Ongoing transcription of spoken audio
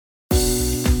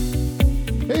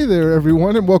Hey there,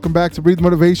 everyone, and welcome back to Breathe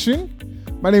Motivation.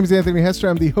 My name is Anthony Hester.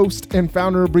 I'm the host and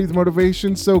founder of Breathe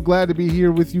Motivation. So glad to be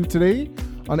here with you today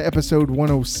on episode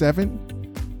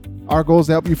 107. Our goal is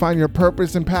to help you find your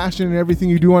purpose and passion in everything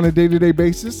you do on a day-to-day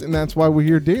basis, and that's why we're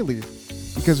here daily,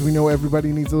 because we know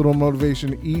everybody needs a little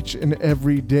motivation each and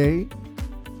every day.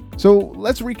 So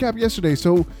let's recap yesterday.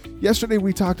 So yesterday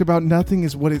we talked about nothing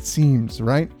is what it seems,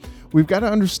 right? We've got to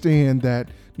understand that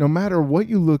no matter what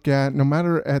you look at, no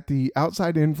matter at the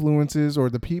outside influences or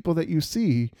the people that you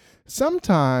see,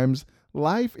 sometimes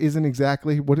life isn't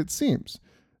exactly what it seems.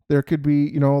 There could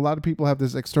be, a lot of people have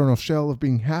this external shell of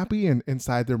being happy and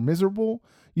inside they're miserable.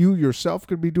 You yourself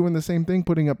could be doing the same thing,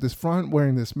 putting up this front,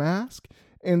 wearing this mask.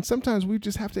 And sometimes we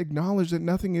just have to acknowledge that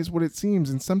nothing is what it seems.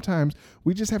 And sometimes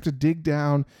we just have to dig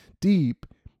down deep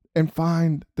and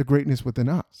find the greatness within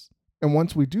us. And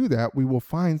once we do that, we will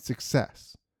find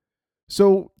success.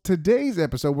 So today's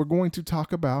episode, we're going to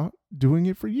talk about doing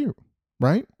it for you,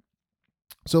 right?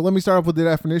 So let me start off with the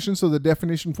definition. So the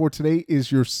definition for today is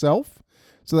yourself.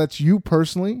 So that's you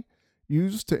personally,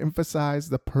 used to emphasize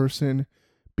the person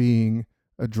being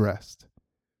addressed.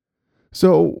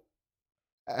 So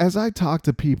as I talk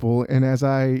to people and as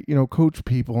I, coach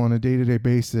people on a day-to-day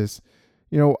basis,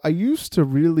 I used to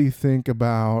really think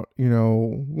about,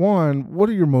 one, what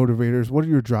are your motivators? What are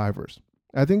your drivers?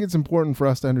 I think it's important for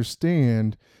us to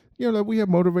understand, that we have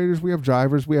motivators, we have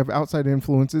drivers, we have outside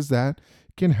influences that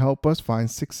can help us find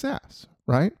success,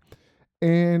 right?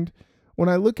 And when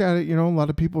I look at it, a lot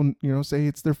of people, say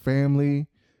it's their family,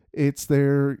 it's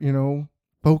their,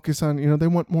 focus on, they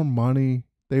want more money,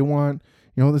 they want,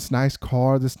 this nice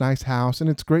car, this nice house, and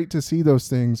it's great to see those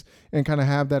things and kind of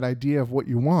have that idea of what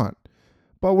you want.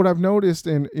 But what I've noticed,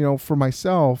 and, for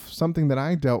myself, something that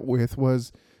I dealt with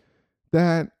was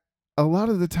that a lot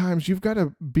of the times you've got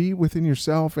to be within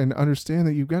yourself and understand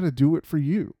that you've got to do it for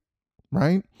you,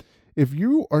 right? If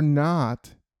you are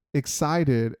not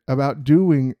excited about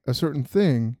doing a certain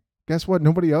thing, guess what?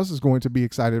 Nobody else is going to be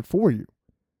excited for you.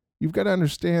 You've got to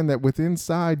understand that within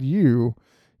inside you,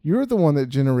 you're the one that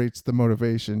generates the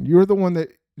motivation. You're the one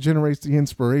that generates the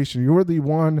inspiration. You're the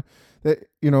one that,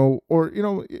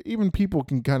 even people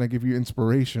can kind of give you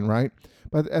inspiration, right?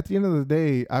 But at the end of the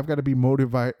day, I've got to be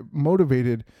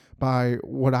motivated by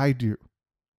what I do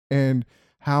and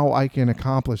how I can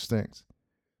accomplish things.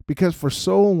 Because for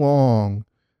so long,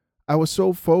 I was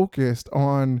so focused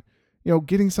on,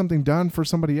 getting something done for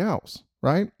somebody else,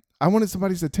 right? I wanted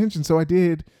somebody's attention, so I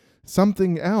did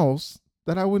something else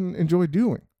that I wouldn't enjoy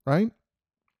doing, right?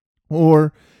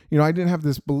 Or, I didn't have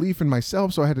this belief in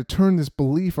myself, so I had to turn this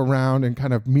belief around and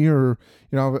kind of mirror.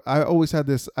 I always had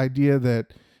this idea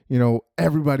that,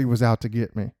 everybody was out to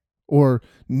get me or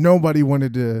nobody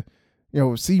wanted to,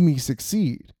 see me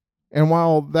succeed. And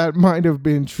while that might have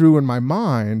been true in my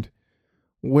mind,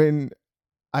 when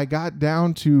I got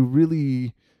down to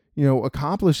really,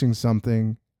 accomplishing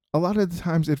something, a lot of the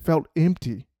times it felt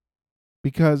empty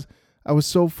because I was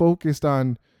so focused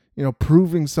on,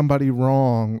 proving somebody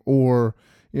wrong or,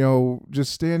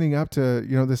 just standing up to,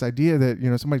 this idea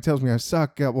that, somebody tells me I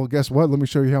suck. Yeah, well, guess what? Let me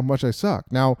show you how much I suck.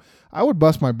 Now, I would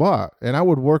bust my butt and I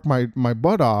would work my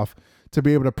butt off to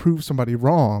be able to prove somebody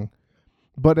wrong.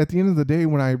 But at the end of the day,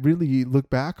 when I really look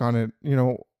back on it,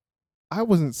 I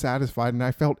wasn't satisfied and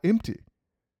I felt empty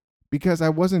because I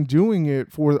wasn't doing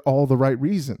it for all the right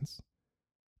reasons.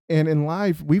 And in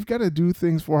life, we've got to do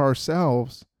things for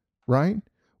ourselves, right?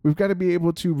 We've got to be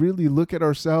able to really look at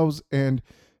ourselves and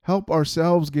help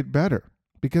ourselves get better.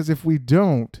 Because if we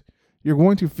don't, you're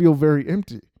going to feel very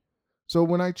empty. So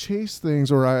when I chase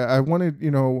things or I wanted,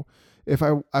 if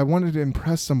I wanted to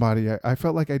impress somebody, I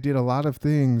felt like I did a lot of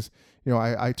things.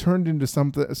 I turned into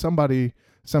somebody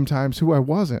sometimes who I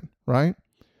wasn't, right?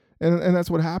 And that's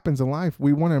what happens in life.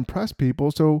 We want to impress people.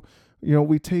 So,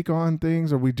 we take on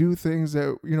things or we do things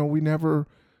that, we never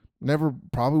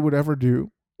probably would ever do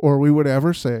or we would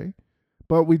ever say,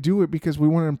 but we do it because we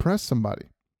want to impress somebody.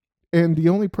 And the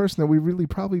only person that we really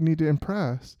probably need to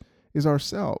impress is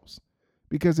ourselves.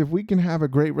 Because if we can have a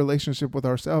great relationship with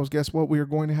ourselves, guess what? We are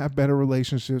going to have better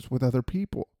relationships with other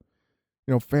people.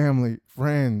 Family,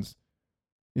 friends,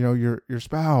 your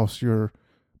spouse, your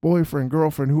boyfriend,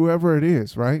 girlfriend, whoever it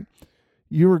is, right?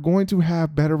 You are going to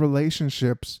have better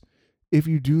relationships if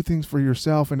you do things for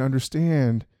yourself and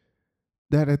understand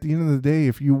that at the end of the day,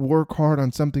 if you work hard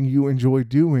on something you enjoy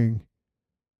doing,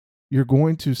 you're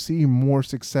going to see more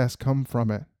success come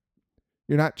from it.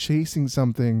 You're not chasing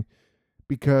something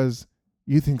because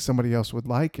you think somebody else would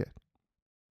like it.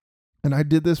 And I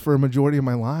did this for a majority of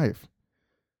my life.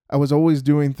 I was always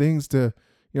doing things to,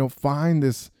 find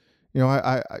this,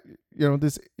 I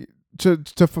this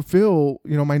to fulfill,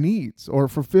 my needs, or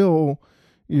fulfill,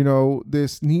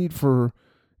 this need for,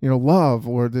 love,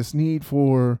 or this need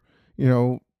for,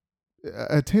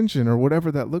 attention, or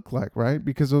whatever that looked like, right?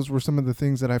 Because those were some of the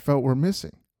things that I felt were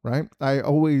missing, right? I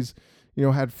always,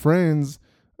 had friends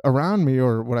around me,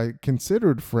 or what I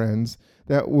considered friends,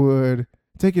 that would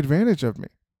take advantage of me.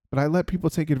 But I let people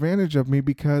take advantage of me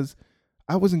because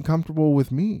I wasn't comfortable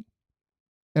with me.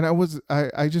 And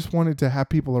I just wanted to have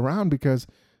people around because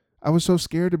I was so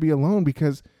scared to be alone,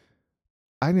 because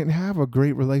I didn't have a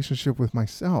great relationship with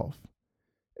myself.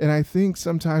 And I think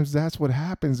sometimes that's what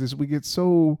happens, is we get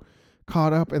so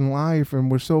caught up in life, and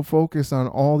we're so focused on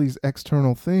all these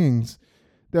external things,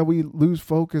 that we lose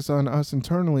focus on us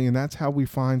internally. And that's how we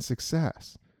find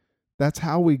success. That's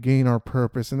how we gain our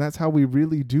purpose. And that's how we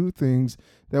really do things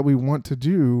that we want to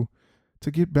do to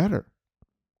get better.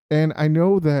 And I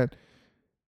know that,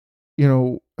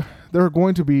 there are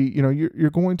going to be,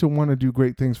 you're going to want to do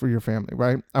great things for your family,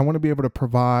 right? I want to be able to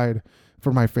provide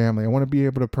for my family. I want to be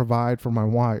able to provide for my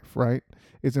wife, right?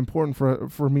 It's important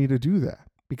for me to do that,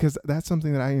 because that's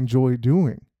something that I enjoy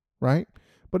doing, right?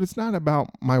 But it's not about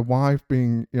my wife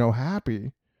being,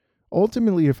 happy.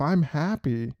 Ultimately, if I'm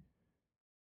happy,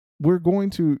 we're going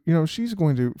to, she's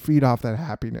going to feed off that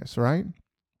happiness, right?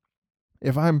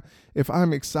 If I'm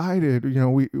excited,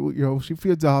 she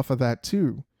feeds off of that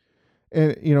too.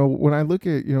 And, when I look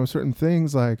at, certain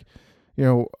things, like,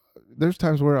 there's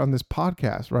times where on this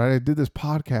podcast, right? I did this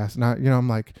podcast, and I'm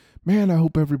like, man, I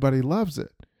hope everybody loves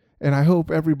it. And I hope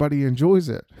everybody enjoys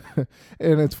it.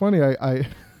 And it's funny, I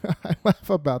I laugh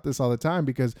about this all the time,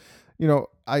 because,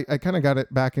 I kind of got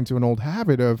it back into an old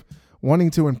habit of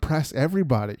wanting to impress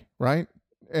everybody, right?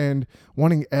 And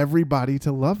wanting everybody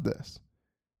to love this,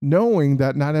 knowing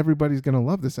that not everybody's going to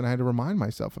love this. And I had to remind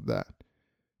myself of that.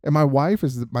 And my wife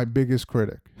is my biggest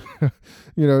critic.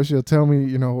 She'll tell me,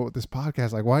 this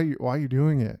podcast, like, why are you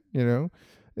doing it? And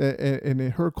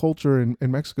in her culture in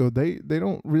Mexico, they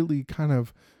don't really kind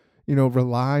of,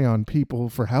 rely on people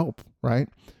for help, right?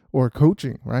 Or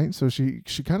coaching, right? So she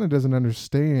kind of doesn't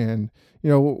understand,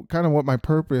 kind of what my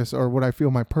purpose, or what I feel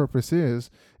my purpose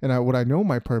is, and what I know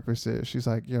my purpose is. She's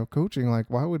like, coaching, like,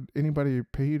 why would anybody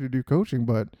pay you to do coaching?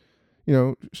 But,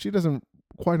 she doesn't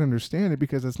quite understand it,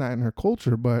 because it's not in her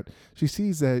culture, but she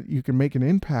sees that you can make an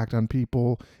impact on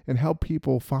people and help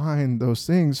people find those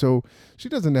things. So she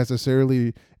doesn't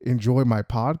necessarily enjoy my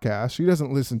podcast. She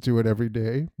doesn't listen to it every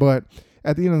day, but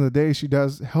at the end of the day, she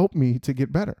does help me to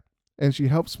get better. And she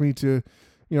helps me to,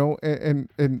 and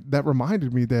that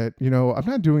reminded me that, I'm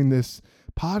not doing this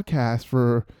podcast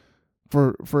for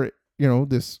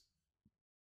this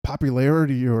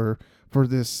popularity, or for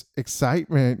this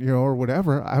excitement, or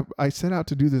whatever. I set out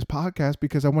to do this podcast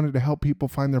because I wanted to help people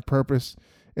find their purpose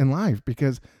in life,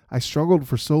 because I struggled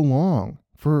for so long.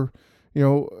 For,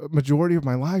 a majority of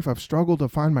my life, I've struggled to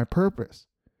find my purpose.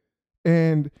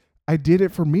 And I did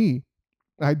it for me.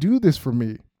 I do this for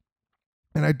me.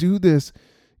 And I do this,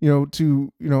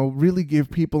 to, really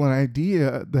give people an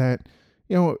idea that,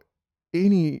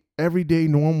 any everyday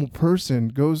normal person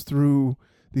goes through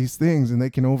these things, and they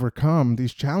can overcome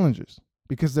these challenges,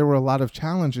 because there were a lot of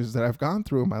challenges that I've gone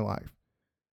through in my life.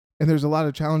 And there's a lot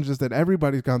of challenges that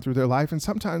everybody's gone through their life. And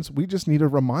sometimes we just need a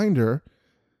reminder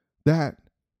that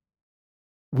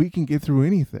we can get through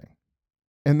anything.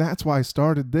 And that's why I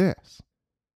started this.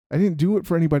 I didn't do it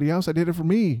for anybody else. I did it for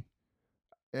me.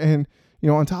 And,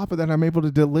 on top of that, I'm able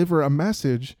to deliver a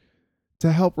message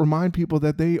to help remind people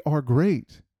that they are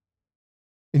great.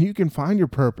 And you can find your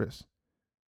purpose.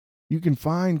 You can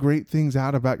find great things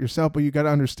out about yourself, but you got to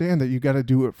understand that you got to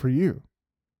do it for you,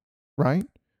 right?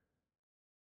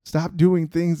 Stop doing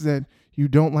things that you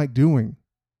don't like doing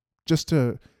just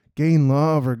to gain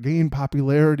love or gain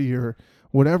popularity or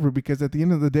whatever, because at the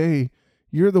end of the day,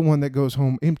 you're the one that goes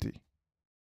home empty.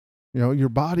 Your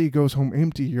body goes home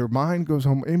empty. Your mind goes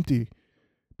home empty,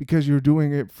 because you're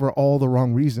doing it for all the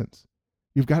wrong reasons.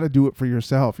 You've got to do it for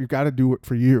yourself. You've got to do it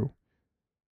for you,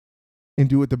 and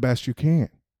do it the best you can.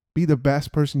 Be the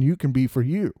best person you can be for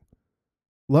you.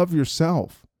 Love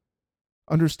yourself.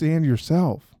 Understand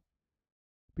yourself,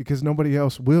 because nobody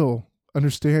else will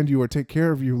understand you or take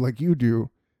care of you like you do,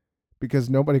 because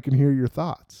nobody can hear your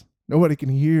thoughts. Nobody can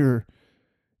hear,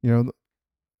 and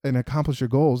accomplish your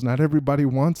goals. Not everybody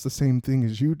wants the same thing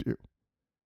as you do.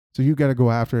 So you got to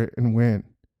go after it and win.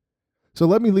 So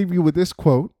let me leave you with this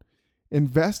quote.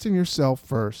 Invest in yourself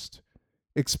first.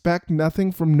 Expect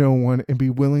nothing from no one, and be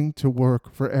willing to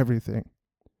work for everything.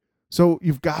 So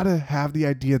you've got to have the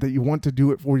idea that you want to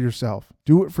do it for yourself.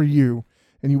 Do it for you,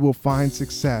 and you will find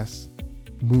success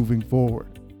moving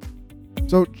forward.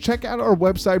 So check out our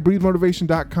website,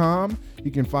 breathemotivation.com.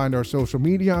 You can find our social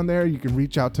media on there. You can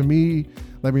reach out to me.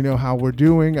 Let me know how we're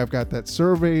doing. I've got that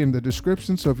survey in the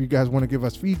description. So if you guys want to give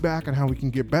us feedback on how we can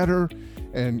get better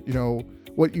and,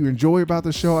 what you enjoy about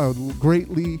the show, I would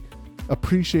greatly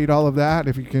appreciate all of that.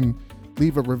 If you can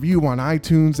leave a review on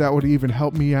iTunes, that would even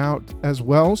help me out as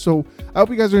well. So I hope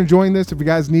you guys are enjoying this. If you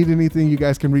guys need anything, you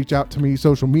guys can reach out to me.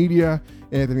 Social media,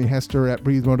 Anthony Hester at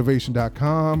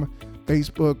breathemotivation.com,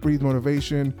 Facebook, Breathe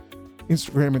Motivation,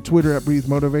 Instagram and Twitter at Breathe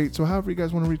Motivate. So however you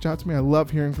guys want to reach out to me, I love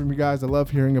hearing from you guys. I love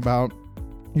hearing about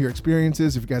your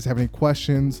experiences. If you guys have any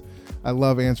questions, I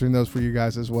love answering those for you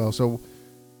guys as well. So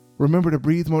remember to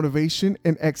breathe motivation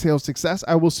and exhale success.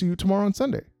 I will see you tomorrow on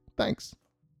Sunday. Thanks.